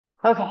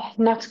Okay,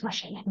 next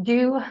question.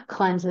 Do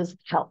cleanses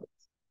help?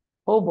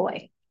 Oh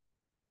boy.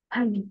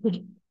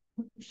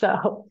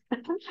 So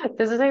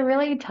this is a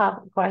really tough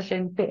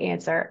question to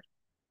answer.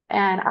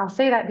 And I'll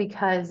say that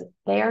because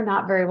they are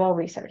not very well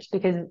researched.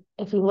 Because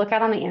if you look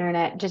out on the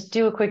internet, just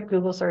do a quick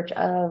Google search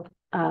of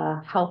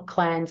health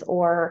cleanse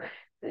or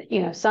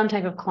some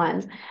type of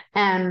cleanse,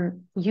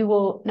 and you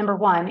will, number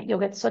one, you'll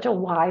get such a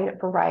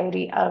wide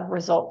variety of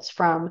results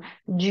from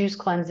juice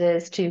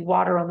cleanses to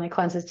water only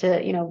cleanses to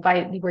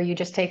where you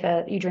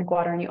drink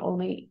water and you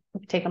only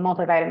take a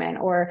multivitamin,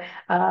 or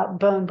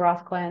bone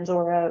broth cleanse,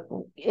 or a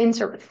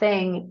insert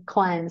thing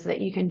cleanse that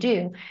you can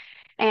do,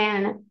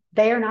 and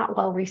they are not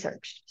well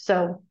researched.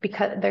 So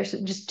because there's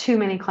just too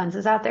many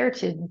cleanses out there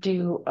to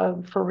do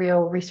a for real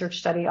research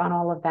study on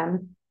all of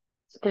them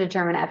to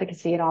determine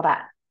efficacy and all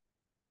that.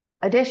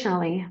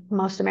 Additionally,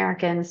 most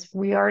Americans,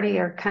 we already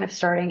are kind of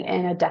starting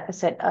in a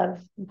deficit of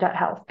gut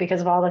health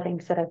because of all the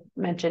things that I've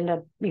mentioned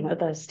of,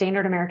 the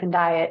standard American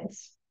diet.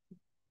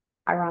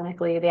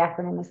 Ironically, the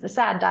acronym is the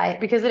SAD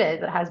diet because it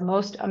is. It has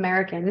most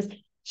Americans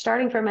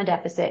starting from a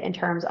deficit in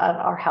terms of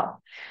our health.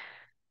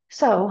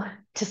 So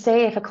to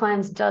say if a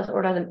cleanse does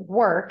or doesn't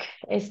work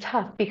is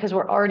tough because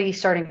we're already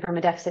starting from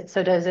a deficit.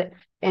 So does it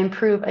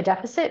improve a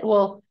deficit?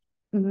 Well,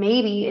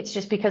 maybe it's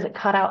just because it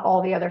cut out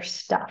all the other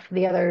stuff,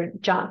 the other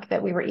junk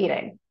that we were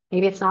eating.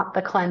 Maybe it's not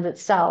the cleanse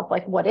itself,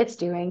 like what it's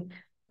doing.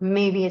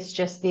 Maybe it's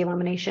just the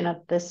elimination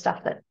of the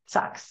stuff that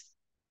sucks.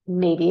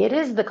 Maybe it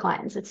is the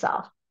cleanse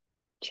itself,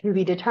 to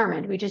be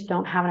determined. We just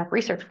don't have enough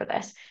research for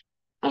this.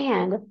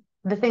 And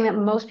the thing that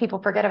most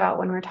people forget about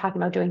when we're talking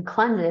about doing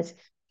cleanses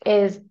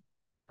is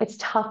it's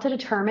tough to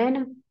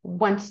determine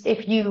once,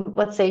 if you,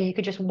 let's say you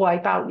could just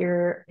wipe out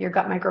your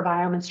gut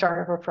microbiome and start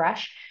over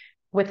fresh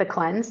with a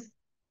cleanse.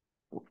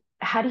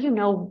 How do you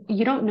know?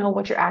 You don't know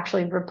what you're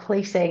actually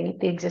replacing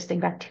the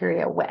existing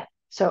bacteria with.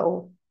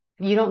 So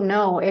you don't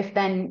know if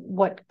then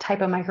what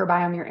type of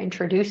microbiome you're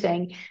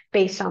introducing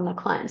based on the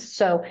cleanse.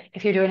 So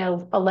if you're doing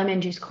a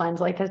lemon juice cleanse,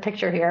 like this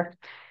picture here,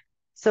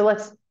 so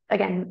let's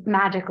again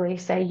magically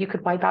say you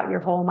could wipe out your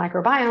whole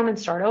microbiome and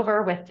start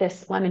over with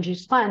this lemon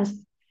juice cleanse.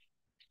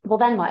 Well,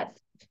 then what?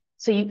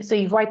 So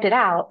you've wiped it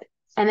out,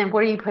 and then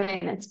what are you putting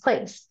in its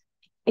place?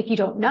 If you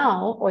don't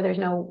know, or there's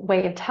no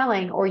way of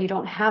telling, or you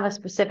don't have a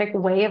specific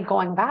way of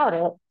going about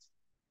it,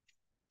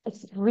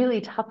 it's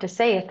really tough to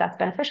say if that's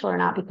beneficial or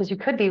not, because you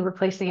could be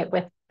replacing it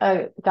with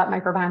a gut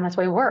microbiome that's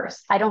way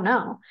worse. I don't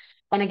know.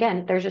 And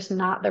again, there's just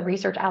not the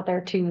research out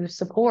there to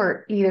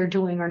support either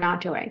doing or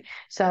not doing.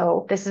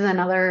 So this is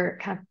another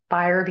kind of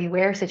buyer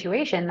beware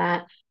situation,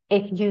 that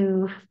if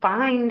you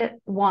find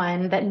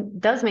one that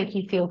does make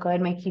you feel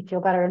good, make you feel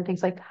better and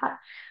things like that,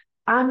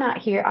 I'm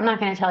not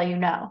going to tell you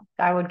no.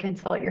 I would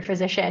consult your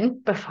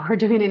physician before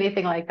doing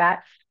anything like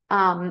that.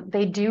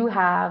 They do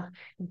have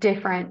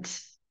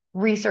different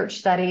research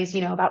studies,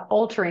 about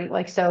altering,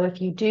 like, so if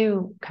you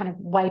do kind of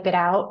wipe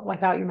out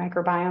your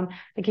microbiome,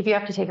 like if you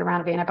have to take a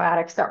round of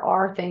antibiotics, there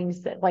are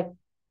things that, like,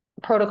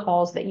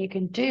 protocols that you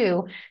can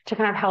do to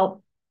kind of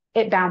help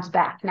it bounce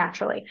back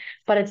naturally.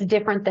 But it's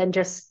different than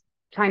just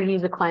trying to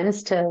use a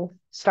cleanse to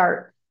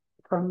start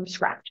from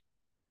scratch.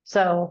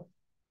 So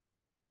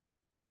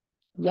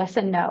yes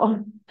and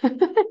no.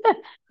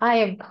 I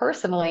am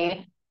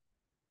personally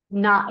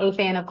not a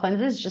fan of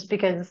cleanses just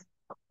because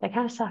they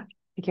kind of suck.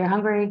 Like, you're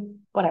hungry,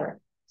 whatever.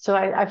 So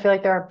I feel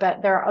like there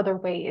are other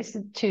ways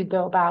to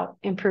go about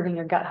improving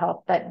your gut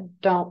health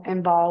that don't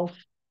involve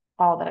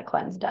all that a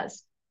cleanse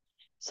does.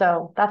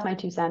 So that's my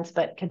 2 cents,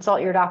 but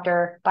consult your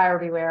doctor, buyer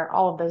beware,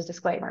 all of those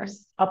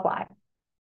disclaimers apply.